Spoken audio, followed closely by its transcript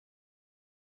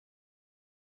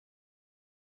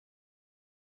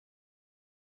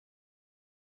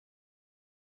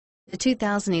The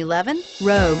 2011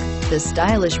 Rogue. The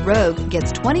stylish Rogue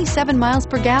gets 27 miles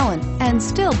per gallon and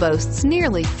still boasts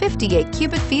nearly 58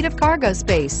 cubic feet of cargo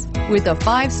space. With a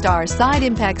 5-star side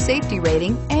impact safety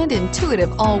rating and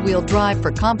intuitive all-wheel drive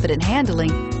for confident handling,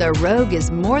 the Rogue is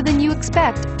more than you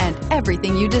expect and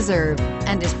everything you deserve,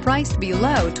 and is priced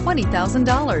below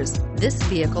 $20,000. This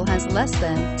vehicle has less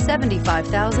than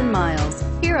 75,000 miles.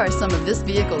 Here are some of this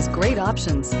vehicle's great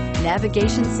options: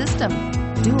 navigation system,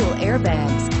 dual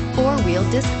airbags, 4-wheel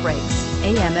disc brakes,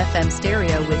 AM/FM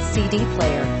stereo with CD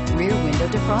player, rear window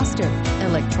defroster,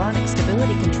 electronic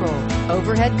stability control,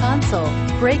 overhead console,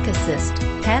 brake assist,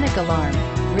 panic alarm,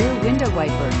 rear window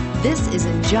wiper. This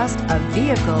isn't just a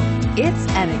vehicle, it's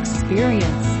an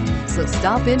experience. So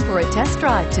stop in for a test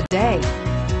drive today.